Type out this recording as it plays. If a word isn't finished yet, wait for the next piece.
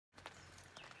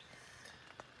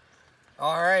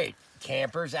All right,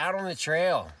 campers out on the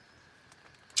trail.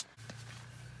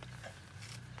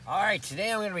 All right,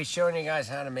 today I'm going to be showing you guys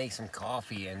how to make some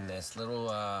coffee in this little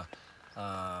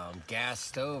gas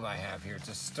stove I have here. It's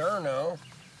a Sterno.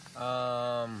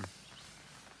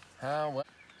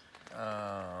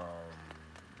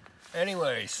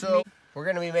 Anyway, so we're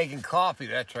going to be making coffee.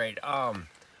 That's right.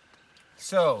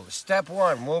 So step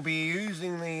one, we'll be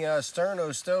using the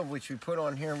Sterno stove, which we put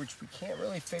on here, which we can't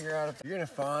really figure out. You're going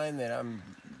to find that I'm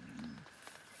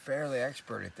fairly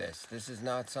expert at this. This is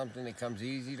not something that comes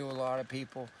easy to a lot of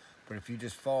people, but if you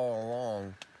just follow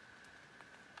along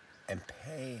and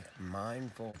pay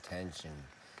mindful attention,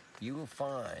 you will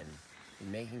find that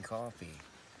making coffee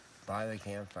by the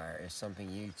campfire is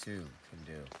something you too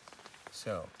can do.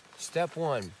 So, step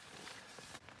one.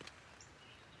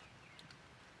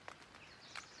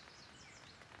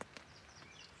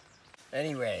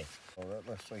 Anyway, well, that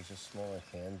looks like just smaller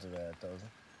cans of that, doesn't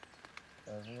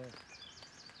it?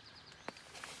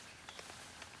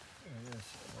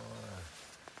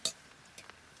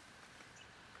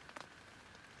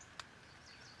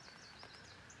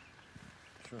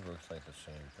 Sure looks like the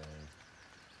same thing.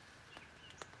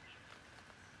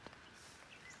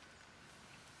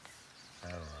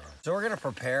 I don't know. So we're gonna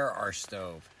prepare our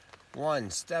stove.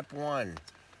 Step one.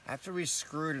 After we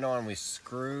screwed it on, we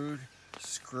screwed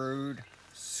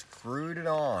it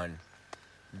on.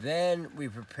 Then we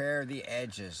prepare the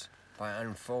edges by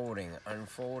unfolding.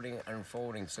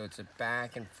 So it's a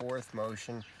back and forth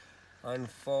motion.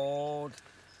 Unfold,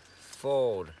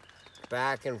 fold,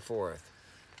 back and forth.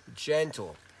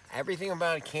 Gentle. Everything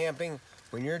about camping,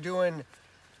 when you're doing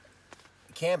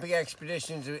camping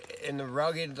expeditions in the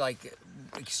rugged, like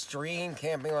extreme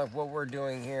camping like what we're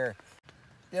doing here,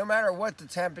 no matter what the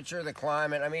temperature, the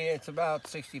climate, I mean, it's about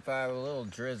 65, a little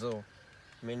drizzle.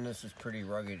 I mean, this is pretty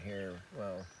rugged here.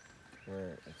 Well,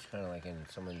 it's kind of like in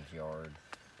someone's yard.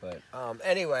 But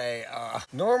anyway,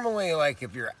 normally, like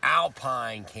if you're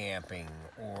alpine camping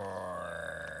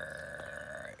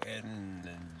or in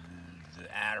the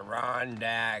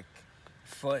Adirondack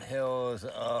foothills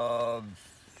of,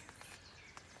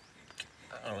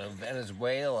 I don't know,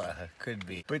 Venezuela could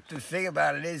be. But the thing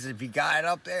about it is, if you got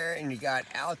up there and you got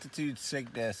altitude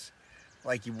sickness,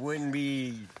 like you wouldn't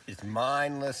be as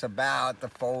mindless about the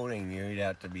folding. You'd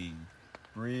have to be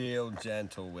real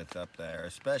gentle with up there,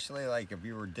 especially like if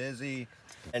you were dizzy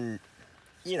and,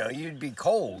 you know, you'd be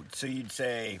cold. So you'd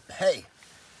say, hey,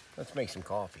 let's make some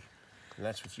coffee. And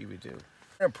that's what you would do. I'm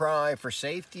gonna probably, for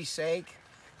safety's sake,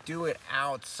 do it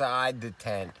outside the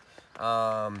tent.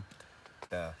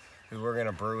 We're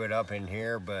gonna brew it up in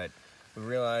here, but we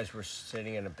realize we're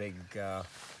sitting in a big,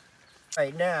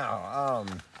 right now,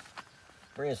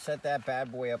 we're gonna set that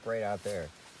bad boy up right out there,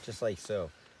 just like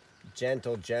so.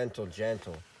 Gentle, gentle,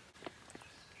 gentle.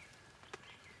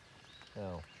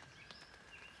 Oh.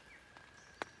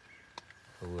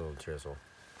 A little drizzle.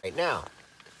 Right now,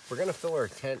 we're gonna fill our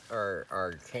can.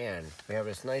 We have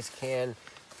this nice can.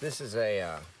 This is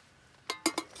a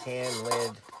can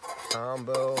lid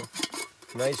combo.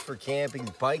 Nice for camping.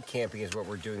 Bike camping is what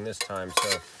we're doing this time,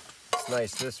 so it's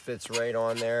nice. This fits right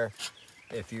on there.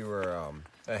 If you were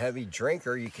a heavy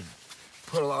drinker, you could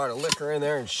put a lot of liquor in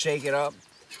there and shake it up.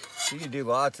 You can do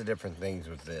lots of different things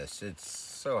with this. It's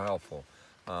so helpful.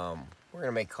 We're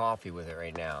gonna make coffee with it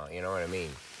right now, you know what I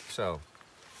mean? So,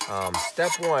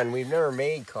 step one, we've never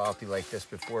made coffee like this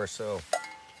before, so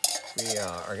we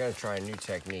are gonna try a new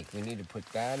technique. We need to put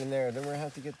that in there, then we're gonna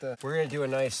have to get we're gonna do a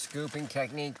nice scooping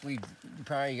technique. You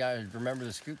probably guys remember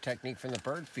the scoop technique from the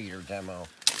bird feeder demo.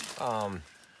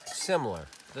 Similar,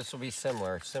 this will be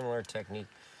similar technique.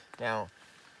 Now,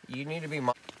 you need to be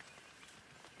 1,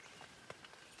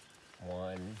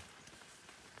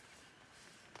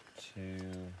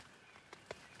 2,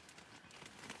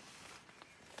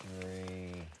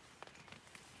 3.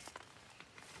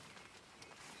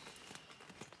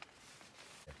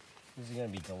 This is gonna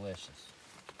be delicious.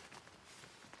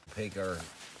 Take our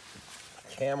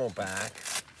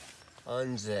Camelback,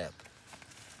 unzip.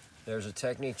 There's a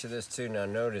technique to this too. Now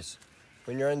notice,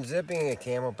 when you're unzipping a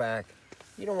Camelback,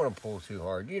 you don't want to pull too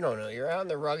hard. You don't know, you're out in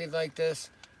the rugged like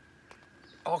this,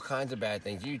 all kinds of bad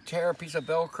things. You tear a piece of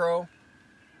Velcro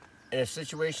in a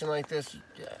situation like this,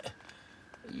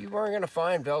 you weren't gonna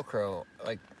find Velcro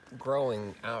like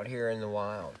growing out here in the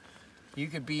wild. You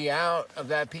could be out of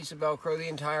that piece of Velcro the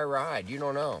entire ride. You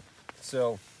don't know.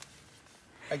 So,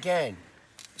 again,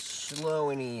 slow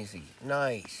and easy.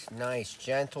 Nice,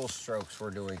 gentle strokes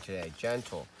we're doing today.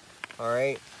 Gentle. All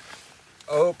right.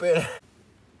 Open.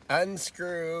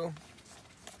 Unscrew.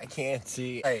 I can't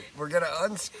see. All right, we're going to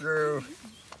unscrew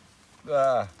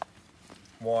the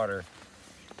water.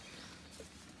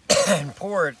 and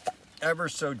pour it ever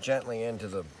so gently into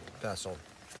the vessel.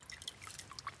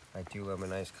 I do love a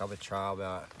nice cup of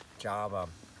java out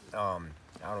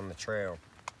on the trail.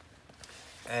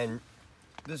 And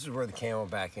this is where the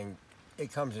Camelback, and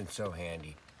it comes in so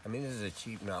handy. I mean, this is a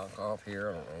cheap knockoff here.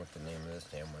 I don't know what the name of this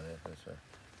damn one is.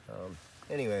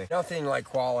 Anyway, nothing like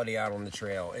quality out on the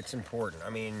trail. It's important. I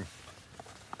mean,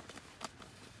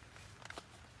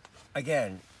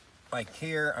 again, like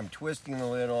here, I'm twisting the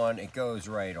lid on, it goes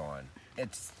right on.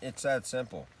 It's that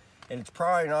simple. And it's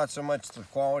probably not so much the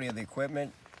quality of the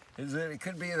equipment, it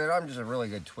could be that I'm just a really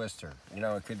good twister. You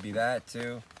know, it could be that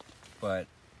too. But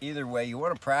either way, you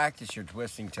want to practice your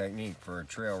twisting technique for a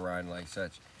trail ride like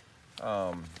such.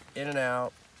 In and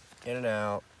out,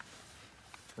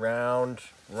 round,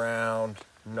 round,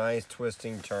 nice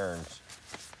twisting turns.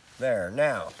 There,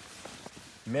 now,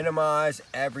 minimize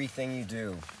everything you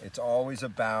do. It's always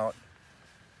about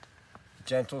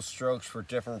gentle strokes for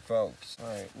different folks. All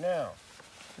right, now,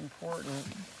 it's important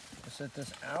to set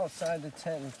this outside the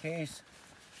tent in case,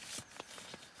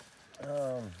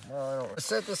 well, I don't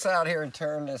set this out here and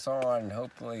turn this on.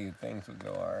 Hopefully things will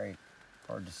go all right.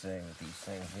 Hard to say with these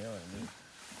things, you know what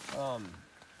I mean?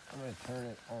 I'm gonna turn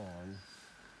it on.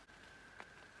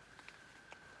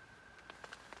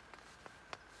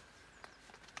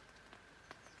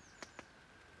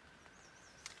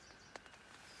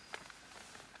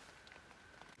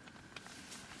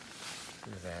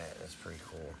 Look at that, that's pretty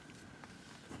cool.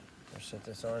 I'll set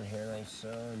this on here like so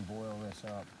and boil this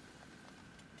up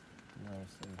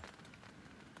nicely.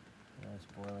 Nice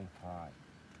boiling pot.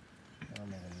 I'll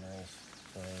make a nice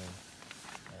flame.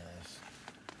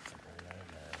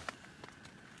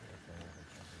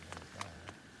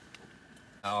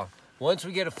 Once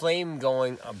we get a flame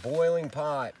going, a boiling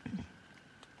pot,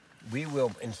 we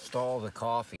will install the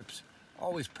coffee.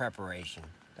 Always preparation.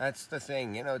 That's the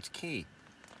thing, you know, it's key.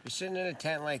 You're sitting in a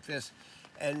tent like this,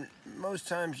 and most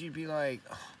times you'd be like,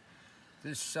 oh,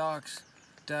 this sucks,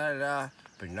 da-da-da,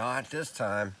 but not this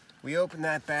time. We open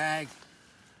that bag,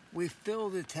 we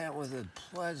fill the tent with a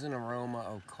pleasant aroma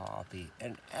of coffee,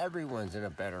 and everyone's in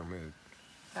a better mood.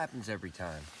 Happens every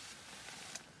time.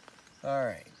 All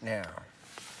right, now,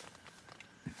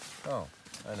 oh,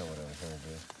 I know what I was gonna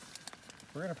do.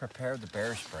 We're gonna prepare the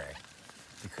bear spray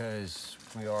because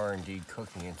we are indeed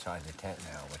cooking inside the tent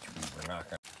now, which we were not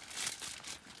gonna.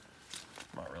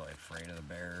 I'm not really afraid of the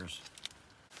bears.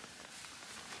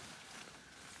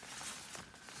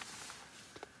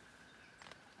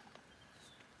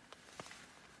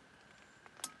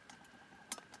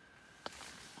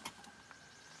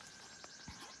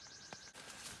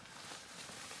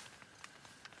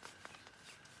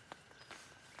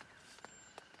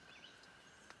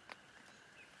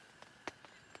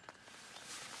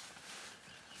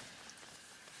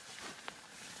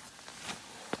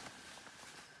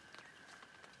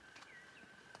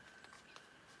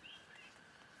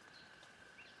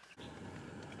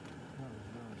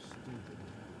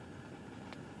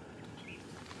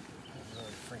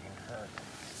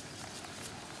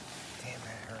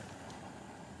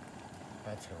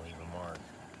 That's gonna leave a mark.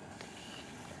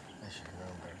 I should have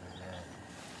known better than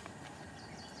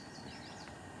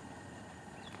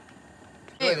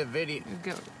that. Enjoy the video.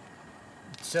 Go.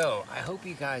 So, I hope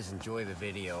you guys enjoy the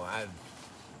video. I've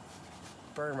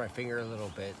burned my finger a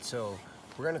little bit, so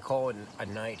we're gonna call it a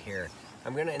night here.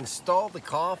 I'm gonna install the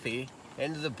coffee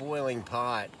into the boiling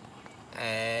pot,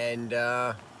 and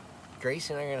Grace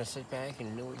and I are gonna sit back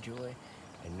and enjoy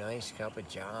a nice cup of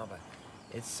java.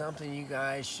 It's something you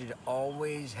guys should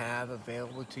always have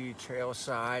available to your trail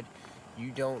side. You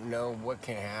don't know what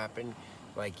can happen.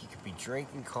 Like, you could be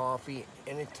drinking coffee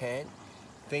in a tent.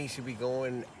 Things could be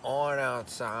going on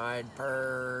outside,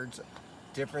 birds,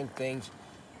 different things.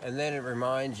 And then it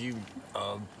reminds you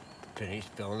of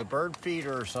filling the bird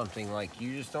feeder or something. Like,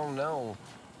 you just don't know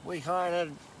what kind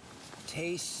of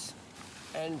tastes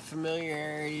and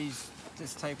familiarities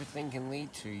this type of thing can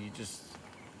lead to.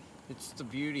 It's the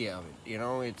beauty of it, you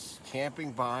know. It's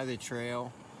camping by the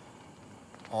trail,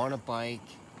 on a bike,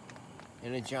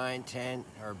 in a giant tent,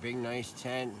 or a big nice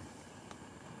tent.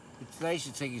 It's nice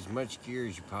to take as much gear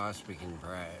as you possibly can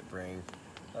bring,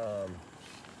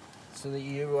 so that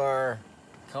you are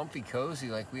comfy, cozy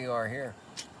like we are here.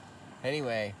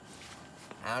 Anyway,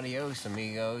 adios,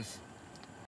 amigos.